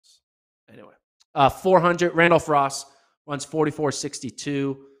Anyway, 400. Randolph Ross runs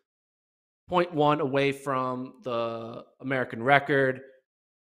 44.62, 0.1 away from the American record.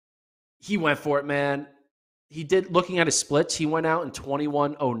 He went for it, man. He did, looking at his splits, he went out in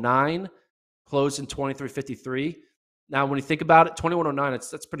 21.09, closed in 23.53. Now, when you think about it, 21.09,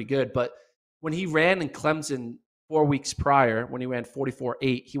 that's pretty good. But when he ran in Clemson 4 weeks prior, when he ran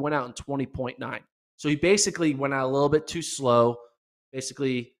 44.8, he went out in 20.9. So he basically went out a little bit too slow,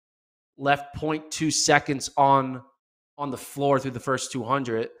 basically left 0.2 seconds on the floor through the first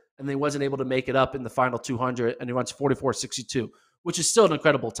 200, and then he wasn't able to make it up in the final 200, and he runs 44.62, which is still an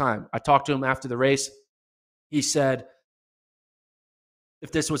incredible time. I talked to him after the race. He said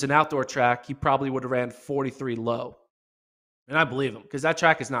if this was an outdoor track, he probably would have ran 43 low. And I believe him, because that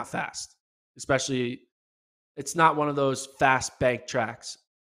track is not fast, especially it's not one of those fast bank tracks.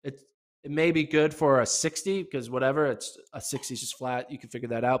 It may be good for a 60, because whatever, it's a 60 is just flat. You can figure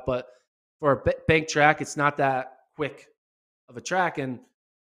that out. But for a bank track, it's not that quick of a track. And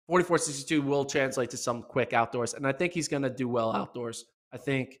 44.62 will translate to some quick outdoors. And I think he's going to do well outdoors. I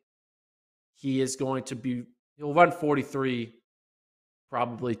think he is going to be, he'll run 43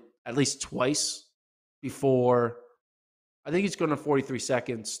 probably at least twice before, I think he's going to 43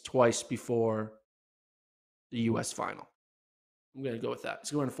 seconds twice before the U.S. final. I'm going to go with that.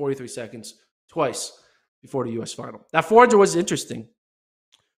 He's going to 43 seconds twice before the U.S. final. That 400 was interesting.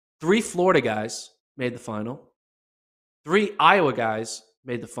 3 Florida guys made the final. 3 Iowa guys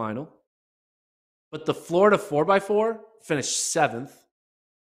made the final. But the Florida 4x4 finished 7th,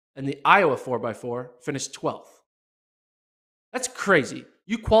 and the Iowa 4x4 finished 12th. That's crazy.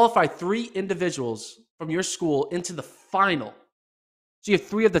 You qualify 3 individuals from your school into the final. So you have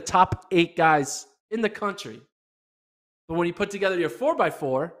 3 of the top 8 guys in the country. But when you put together your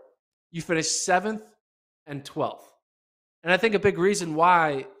 4x4, you finish 7th and 12th. And I think a big reason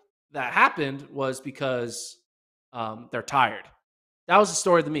why that happened was because they're tired. That was the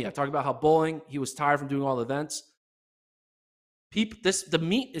story to me. I talked about how bowling, he was tired from doing all the events. The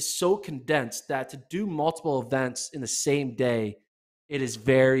meet is so condensed that to do multiple events in the same day, it is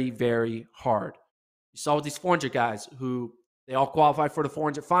very, very hard. You saw with these 400 guys who they all qualified for the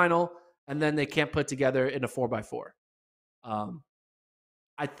 400 final, and then they can't put together in a 4x4.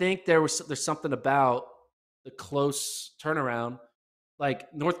 I think there's something about the close turnaround,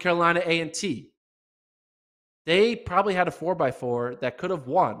 like North Carolina A&T. They probably had a 4x4 that could have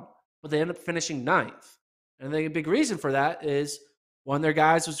won, but they ended up finishing 9th. And I think a big reason for that is one of their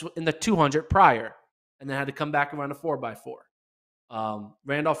guys was in the 200 prior, and then had to come back and run a 4x4.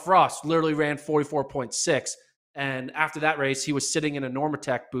 Randolph Frost literally ran 44.6, and after that race, he was sitting in a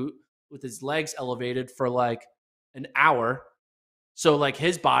Normatec boot with his legs elevated for like an hour. So like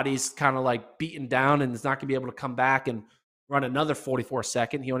his body's kind of like beaten down and is not going to be able to come back and run another 44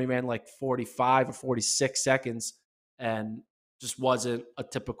 second. He only ran like 45 or 46 seconds and just wasn't a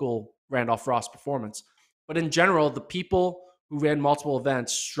typical Randolph Frost performance. But in general, the people who ran multiple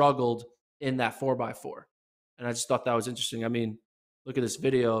events struggled in that 4x4. And I just thought that was interesting. I mean, look at this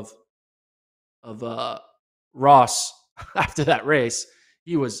video of Ross after that race.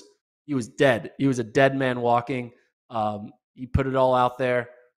 He was dead. He was a dead man walking. He put it all out there.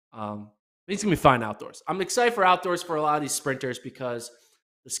 He's going to be fine outdoors. I'm excited for outdoors for a lot of these sprinters because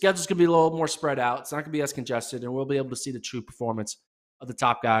the schedule's going to be a little more spread out. It's not going to be as congested, and we'll be able to see the true performance of the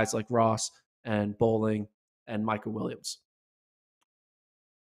top guys like Ross and Bowling and Michael Williams.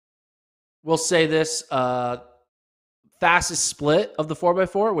 We'll say this. Fastest split of the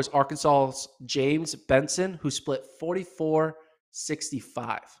 4x4 was Arkansas's James Benson, who split 44.65.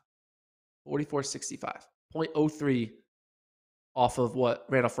 44.65. 0.03 off of what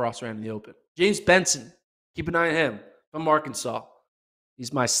Randolph Frost ran in the Open. James Benson, keep an eye on him from Arkansas.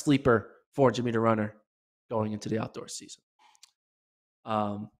 He's my sleeper 400-meter runner going into the outdoor season.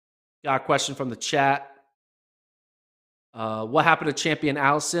 Got a question from the chat. What happened to champion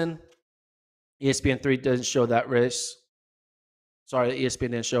Allison? ESPN3 doesn't show that race. Sorry,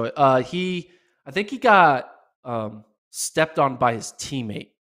 ESPN didn't show it. I think he got stepped on by his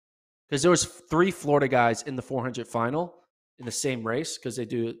teammate because there was 3 Florida guys in the 400 final in the same race because they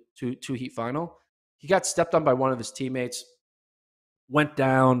do two heat final. He got stepped on by one of his teammates, went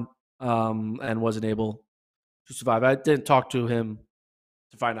down, and wasn't able to survive. I didn't talk to him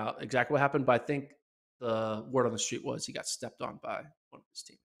to find out exactly what happened, but I think the word on the street was he got stepped on by one of his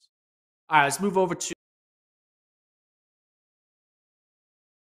teammates. All right, let's move over to